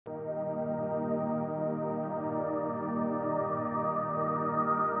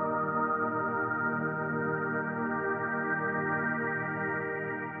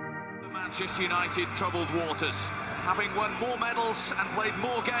Manchester United troubled waters. Having won more medals and played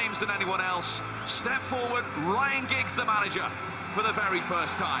more games than anyone else, step forward Ryan Giggs, the manager, for the very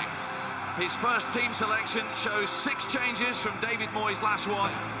first time. His first team selection shows 6 changes from David Moyes' last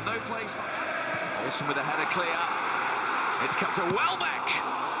one. No place for Olsen with a header clear. It's cut to Welbeck.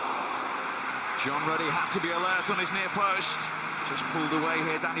 John Ruddy had to be alert on his near post. Just pulled away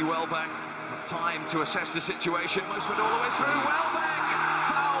here, Danny Welbeck. Time to assess the situation. Most went all the way through. Welbeck!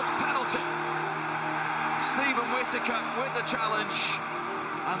 Fouled, penalty. Stephen Whittaker with the challenge.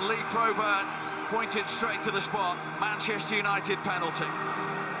 And Lee Probert pointed straight to the spot. Manchester United penalty.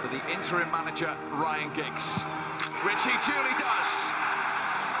 For the interim manager, Ryan Giggs. Which he duly does.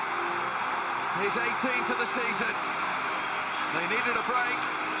 His 18th of the season. They needed a break.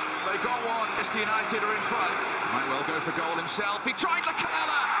 They got one. Manchester United are in front. Might well go for goal himself. He tried the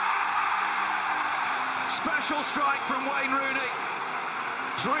curler. Special strike from Wayne Rooney.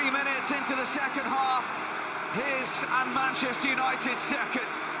 3 minutes into the second half. His and Manchester United's second.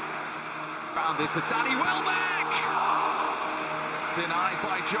 Bounded to Danny Welbeck. Denied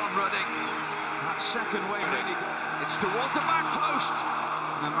by John Ruddy. That second Wayne Rooney. It's towards the back post.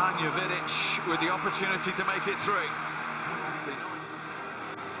 Nemanja Vidic with the opportunity to make it through.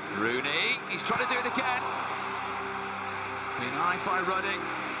 Rooney, he's trying to do it again. Denied by Ruddy.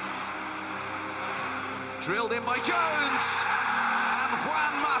 Drilled in by Jones. And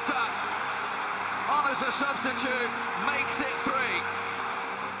Juan Mata, on as a substitute, makes it 3.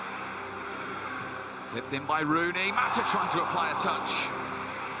 Clipped in by Rooney. Mata trying to apply a touch.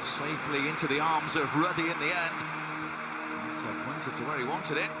 Safely into the arms of Ruddy in the end. Mata pointed to where he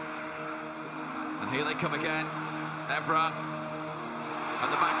wanted it. And here they come again. Evra. At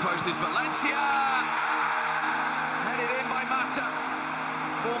the back post is Valencia. Headed in by Mata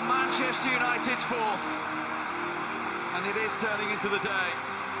for Manchester United's 4th. And it is turning into the day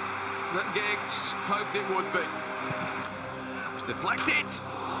that Giggs hoped it would be. It was deflected.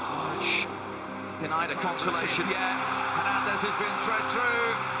 Denied a consolation. Yeah, Hernandez has been thread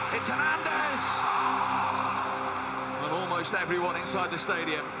through. It's Hernandez. And almost everyone inside the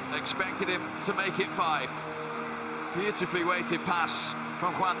stadium expected him to make it 5. Beautifully weighted pass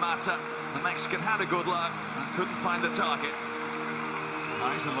from Juan Mata. The Mexican had a good luck and couldn't find the target.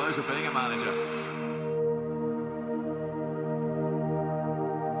 Highs and lows of being a manager.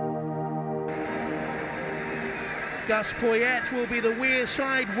 Gus Poyet will be the Weir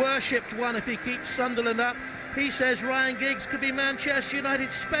side worshipped one if he keeps Sunderland up. He says Ryan Giggs could be Manchester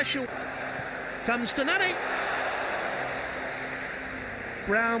United's special. Comes to Nani.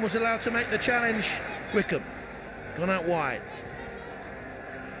 Brown was allowed to make the challenge. Wickham gone out wide.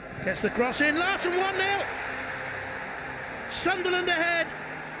 Gets the cross in. Larson 1-0. Sunderland ahead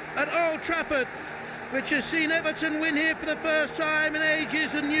at Old Trafford, which has seen Everton win here for the first time in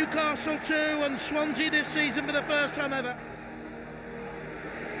ages, and Newcastle too, and Swansea this season for the first time ever.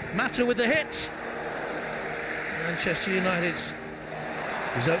 Mata with the hit. Manchester United's.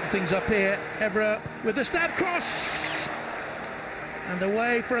 He's opened things up here. Evra with the stab cross. And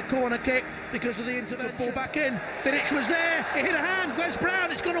away for a corner kick because of the intervention. Ball back in. Vidic was there. It hit a hand. Wes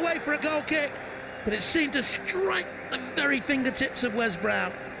Brown. It's gone away for a goal kick. But it seemed to strike the very fingertips of Wes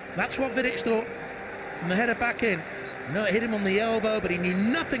Brown. That's what Vidic thought. And the header back in. No, it hit him on the elbow, but he knew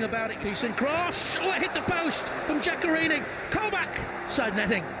nothing about it. Decent cross. Oh, it hit the post from Giaccherini. Colback. Side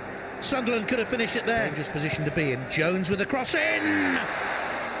netting. Sunderland could have finished it there. Dangerous position to be in. Jones with the cross in.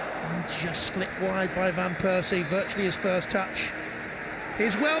 And just flicked wide by Van Persie. Virtually his first touch.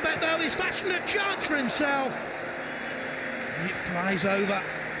 Here's Welbeck though. He's fashioned a chance for himself. And it flies over.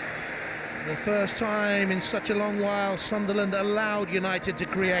 The first time in such a long while Sunderland allowed United to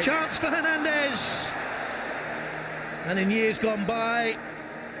create. Chance for Hernandez. And in years gone by,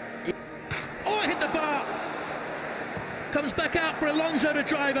 oh, it hit the bar. Comes back out for Alonso to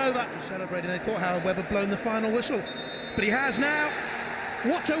drive over. Celebrating, they thought Howard Webb had blown the final whistle. But he has now.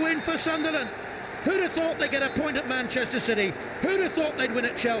 What a win for Sunderland. Who'd have thought they'd get a point at Manchester City? Who'd have thought they'd win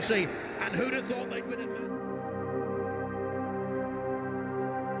at Chelsea? And who'd have thought they'd win at Man?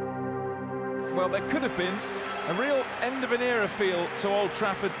 Well, there could have been a real end of an era feel to Old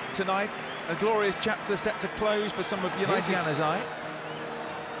Trafford tonight. A glorious chapter set to close for some of United's. Januzaj.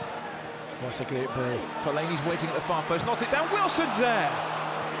 That's a great ball. Fellaini's waiting at the far post, knocks it down. Wilson's there.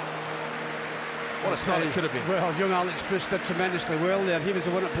 What a start it could have been. Well, young Alex Bruce did tremendously well there. He was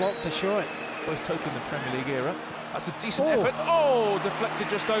the one that blocked the shot. Both token the Premier League era. That's a decent effort. Oh, deflected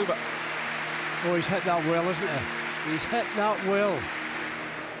just over. Oh, he's hit that well, isn't he? He's hit that well.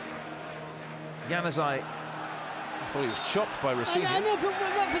 Januzaj I thought he was chopped by receiving. I know, but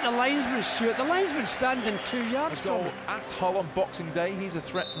what about the linesman, Stuart? The linesman's standing 2 yards A from goal him. at Hull on Boxing Day. He's a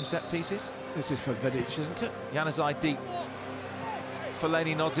threat from set pieces. This is for Vidic, isn't it? Januzaj deep.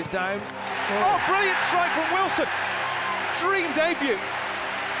 Fellaini nods it down. Oh, brilliant strike from Wilson. Dream debut.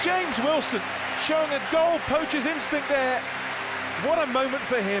 James Wilson showing a goal poacher's instinct there. What a moment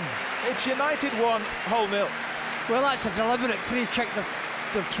for him. It's United 1, Hull 0. Well, that's a deliberate free kick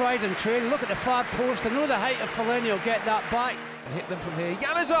they've tried and trained. Look at the far post. I know the height of Fellaini will get that back. Hit them from here.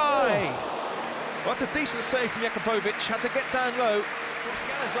 Januzaj! Well, that's a decent save from Jakubovic. Had to get down low.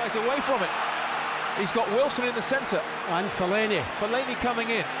 Januzaj's away from it. He's got Wilson in the centre. And Fellaini. Fellaini coming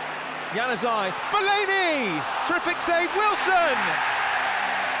in. Januzaj. Fellaini! Terrific save. Wilson!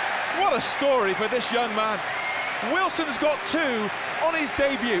 What a story for this young man. Wilson's got 2 on his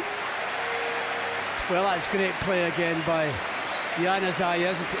debut. Well, that's great play again by Januzaj,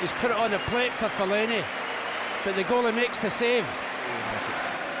 isn't it? He's put it on the plate for Fellaini, but the goalie makes the save.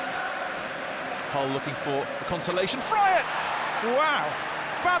 Hull looking for a consolation. Fryatt! Wow!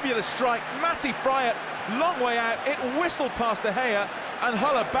 Fabulous strike. Matty Fryatt, long way out. It whistled past De Gea, and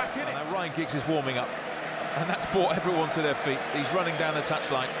Hull are back in it. Now Ryan Giggs is warming up, and that's brought everyone to their feet. He's running down the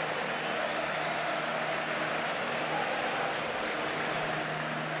touchline.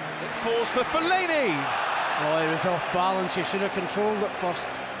 It falls for Fellaini. Oh, he was off balance. He should have controlled it first.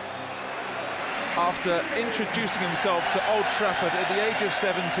 After introducing himself to Old Trafford at the age of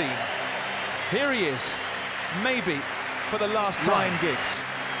 17, here he is, maybe for the last time. Giggs.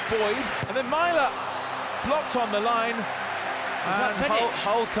 Boyd, and then Myler blocked on the line, and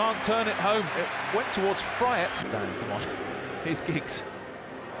Hull can't turn it home. It went towards Fryatt. Come on, here's Giggs.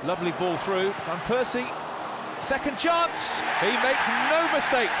 Lovely ball through. Van Persie, second chance. He makes no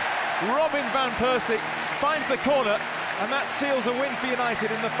mistake. Robin Van Persie finds the corner, and that seals a win for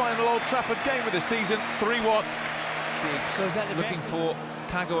United in the final Old Trafford game of the season, 3-1. Giggs So is that the looking best, for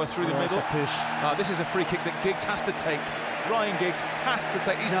Kagawa through the middle. It's a push. This is a free kick that Giggs has to take. Ryan Giggs has to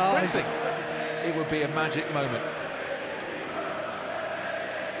take. He's sprinting. It would be a magic moment.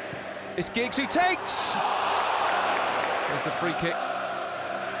 It's Giggs who takes. There's the free kick.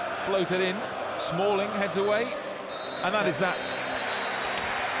 Floated in. Smalling heads away. And that is that.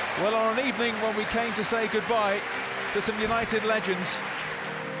 Well, on an evening when we came to say goodbye to some United legends,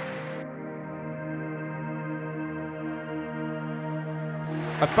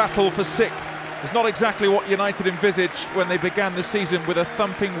 a battle for 6th is not exactly what United envisaged when they began the season with a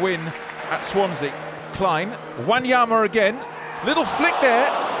thumping win at Swansea. Klein, Wanyama again, little flick there.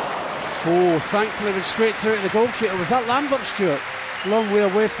 Oh, thankfully it was straight through to the goalkeeper. Was that Lambert, Stuart? Long way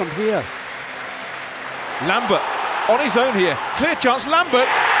away from here. Lambert on his own here. Clear chance, Lambert.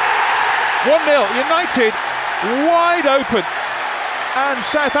 1-0, United wide open. And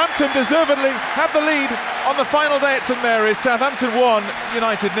Southampton deservedly have the lead on the final day at St Mary's. Southampton 1,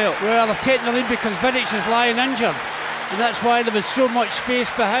 United 0. Well, they've taken the lead because Vidic is lying injured, and that's why there was so much space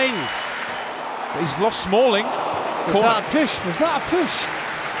behind. He's lost Smalling. Was that a push? Was that a push?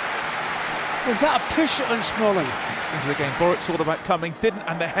 Was that a push on Smalling? Into the game. Boric thought about coming, didn't,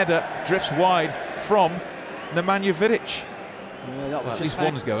 and the header drifts wide from Nemanja Vidic. Yeah, that was at least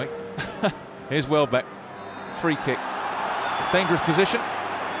one's going. Here's Welbeck. Free kick. Dangerous position.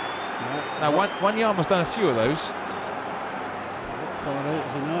 Yeah, now, Wanyama's done a few of those. Far out,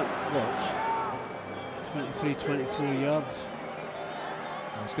 is he not? Well, it's 23, 24 yards.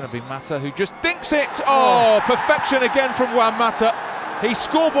 It's going to be Mata who just dinks it. Oh, perfection again from Juan Mata. He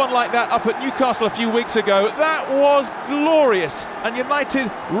scored one like that up at Newcastle a few weeks ago. That was glorious. And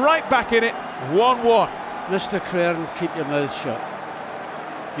United right back in it, 1-1. Mr. Crane, keep your mouth shut.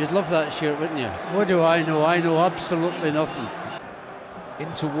 You'd love that shirt, wouldn't you? What do I know? I know absolutely nothing.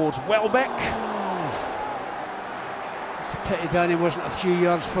 In towards Welbeck. It's a pity Danny wasn't a few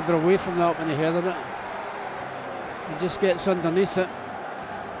yards further away from that when he headed it. He just gets underneath it.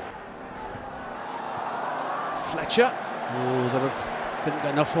 Fletcher. Oh, didn't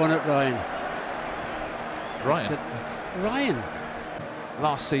get enough on it, Ryan. Ryan.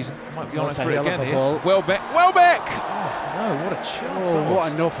 Last season, might be on it That's for a it hell of again a here. ball. Welbeck. Oh no, what a chance. Oh,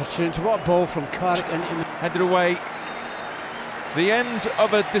 what an opportunity. What a ball from Carrick into the... Headed away. The end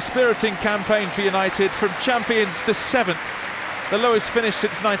of a dispiriting campaign for United, from champions to 7th. The lowest finish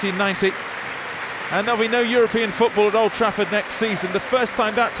since 1990. And there'll be no European football at Old Trafford next season. The first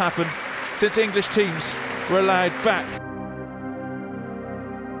time that's happened since English teams were allowed back.